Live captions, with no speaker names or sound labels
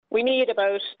We need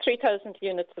about 3,000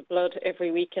 units of blood every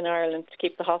week in Ireland to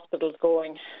keep the hospitals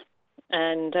going.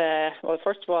 And, well,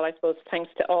 first of all, I suppose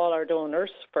thanks to all our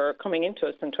donors for coming into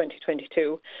us in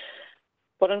 2022.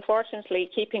 But unfortunately,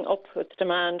 keeping up with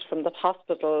demand from the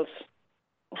hospitals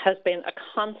has been a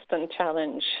constant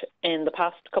challenge in the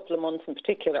past couple of months in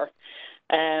particular.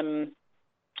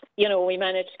 We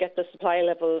managed to get the supply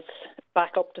levels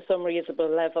back up to some reasonable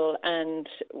level, and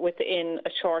within a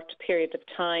short period of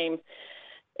time,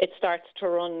 it starts to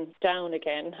run down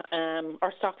again.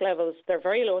 Our stock levels, they're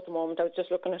very low at the moment. I was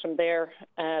just looking at them there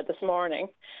this morning.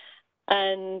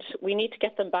 And we need to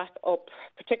get them back up,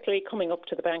 particularly coming up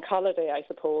to the bank holiday, I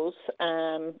suppose.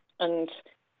 And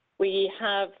we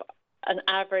have an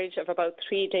average of about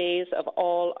 3 days of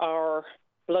all our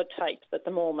blood types at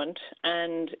the moment.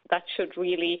 And that should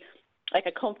really, like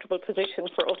a comfortable position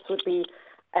for us would be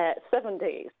 7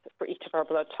 days for each of our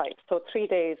blood types. So 3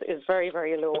 days is very,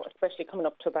 very low, especially coming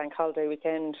up to a bank holiday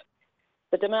weekend.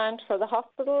 The demand for the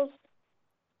hospitals,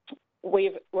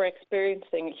 we're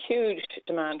experiencing huge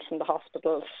demand from the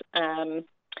hospitals.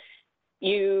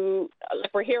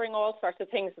 We're hearing all sorts of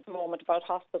things at the moment about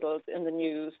hospitals in the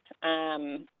news,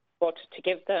 but to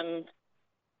give them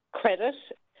credit,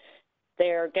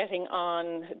 they're getting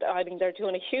on, they're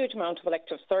doing a huge amount of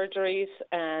elective surgeries,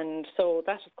 and so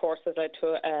that, of course, has led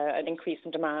to an increase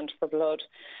in demand for blood.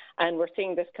 And we're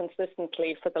seeing this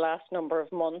consistently for the last number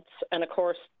of months. And, of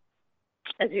course,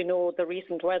 as you know, the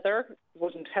recent weather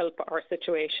wouldn't help our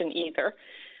situation either.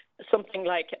 Something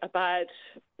like a bad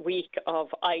week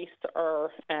of ice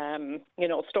or,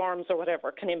 storms or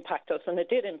whatever can impact us, and it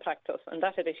did impact us, and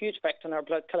that had a huge effect on our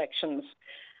blood collections.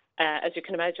 As you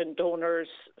can imagine, donors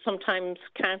sometimes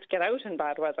can't get out in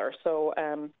bad weather, so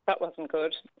that wasn't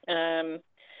good.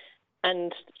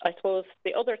 And I suppose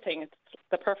the other thing, it's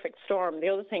the perfect storm. The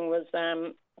other thing was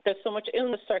there's so much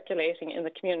illness circulating in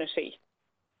the community,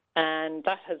 and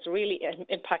that has really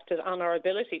impacted on our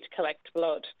ability to collect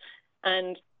blood.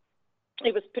 And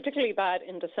it was particularly bad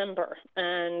in December,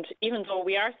 and even though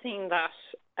we are seeing that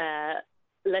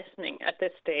lessening at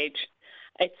this stage,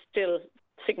 it's still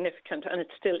significant and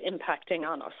it's still impacting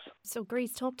on us. So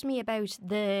Grace, talk to me about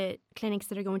the clinics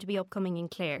that are going to be upcoming in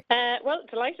Clare. Well,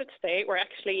 delighted to say we're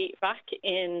actually back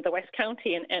in the West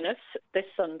County in Ennis this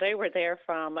Sunday. We're there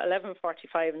from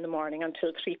 11:45 in the morning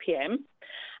until 3 p.m.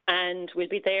 And we'll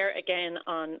be there again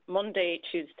on Monday,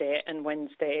 Tuesday and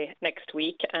Wednesday next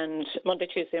week. And Monday,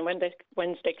 Tuesday and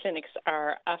Wednesday clinics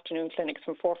are afternoon clinics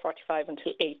from 4:45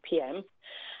 until 8 p.m.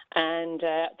 And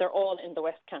they're all in the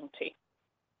West County.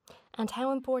 And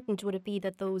how important would it be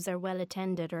that those are well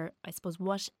attended, or I suppose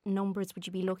what numbers would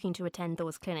you be looking to attend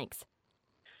those clinics?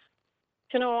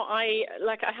 I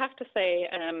have to say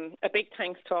a big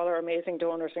thanks to all our amazing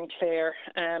donors in Clare.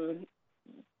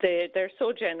 They're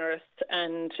so generous,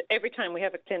 and every time we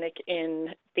have a clinic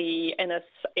in the Ennis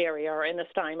area or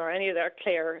Ennistimon or any of their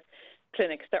Clare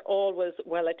clinics, they're always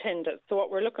well attended. So what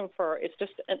we're looking for is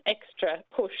just an extra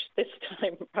push this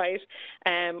time, right?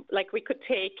 We could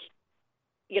take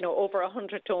over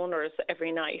 100 donors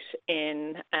every night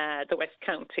in the West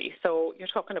County. So you're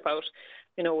talking about,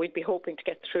 we'd be hoping to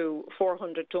get through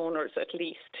 400 donors at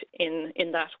least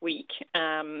in that week.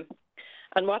 And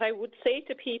what I would say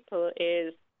to people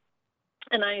is,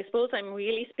 and I suppose I'm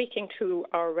really speaking to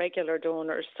our regular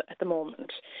donors at the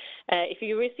moment, if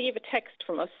you receive a text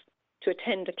from us to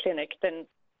attend a clinic, then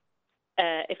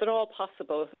if at all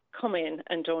possible, come in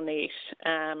and donate.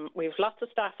 We have lots of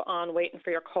staff on waiting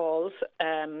for your calls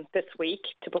this week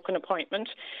to book an appointment.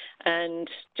 And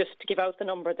just to give out the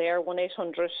number there,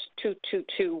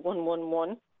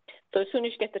 1-800-222-111. So as soon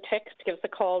as you get the text, give us a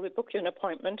call. We book you an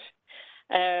appointment.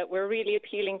 We're really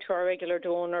appealing to our regular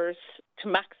donors to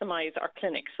maximise our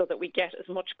clinics so that we get as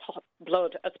much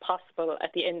blood as possible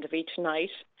at the end of each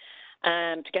night,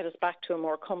 to get us back to a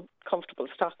more comfortable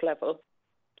stock level.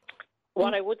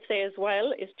 What I would say as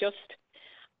well is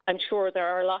I'm sure there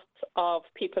are lots of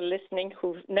people listening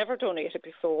who've never donated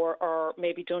before or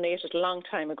maybe donated a long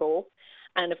time ago.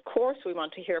 And of course, we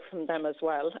want to hear from them as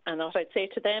well. And what I'd say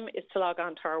to them is to log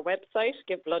on to our website,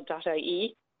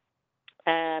 giveblood.ie,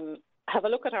 have a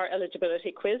look at our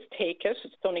eligibility quiz, take it,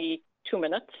 it's only 2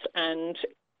 minutes, and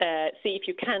see if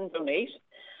you can donate.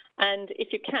 And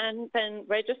if you can, then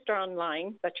register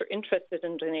online that you're interested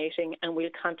in donating, and we'll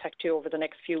contact you over the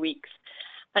next few weeks.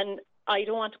 And I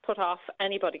don't want to put off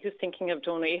anybody who's thinking of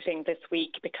donating this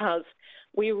week, because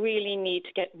we really need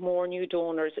to get more new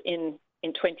donors in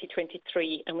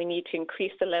 2023, and we need to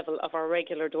increase the level of our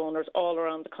regular donors all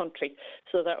around the country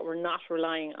so that we're not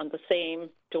relying on the same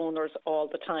donors all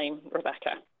the time,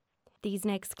 Rebecca. These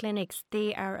next clinics,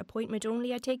 they are appointment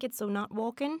only, I take it, so not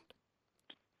walk-in?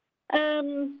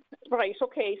 Right,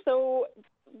 okay. So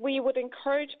we would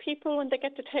encourage people when they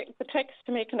get the text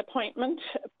to make an appointment,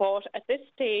 but at this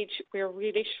stage we're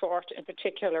really short in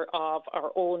particular of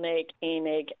our O neg, A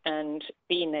neg and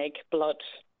B neg blood.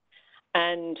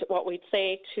 And what we'd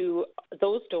say to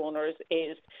those donors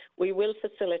is we will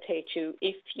facilitate you.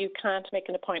 If you can't make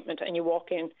an appointment and you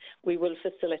walk in, we will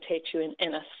facilitate you in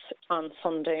Ennis on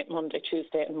Sunday, Monday,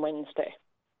 Tuesday and Wednesday.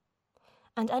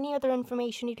 And any other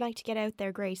information you'd like to get out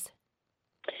there, Grace?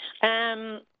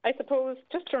 I suppose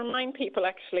just to remind people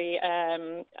actually,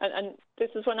 and this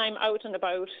is when I'm out and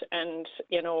about and,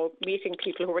 meeting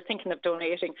people who are thinking of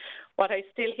donating, what I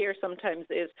still hear sometimes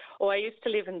is, I used to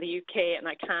live in the UK and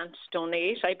I can't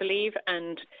donate, I believe.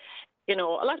 And, a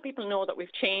lot of people know that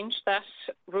we've changed that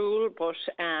rule, but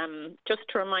just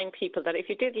to remind people that if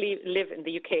you did live in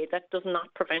the UK, that does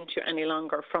not prevent you any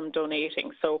longer from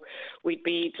donating. So we'd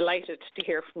be delighted to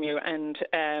hear from you. And,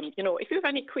 if you have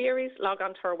any queries, log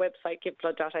on to our website,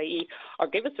 giveblood.ie, or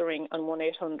give us a ring on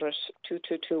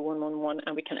 1-800-222-111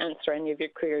 and we can answer any of your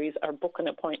queries or book an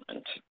appointment.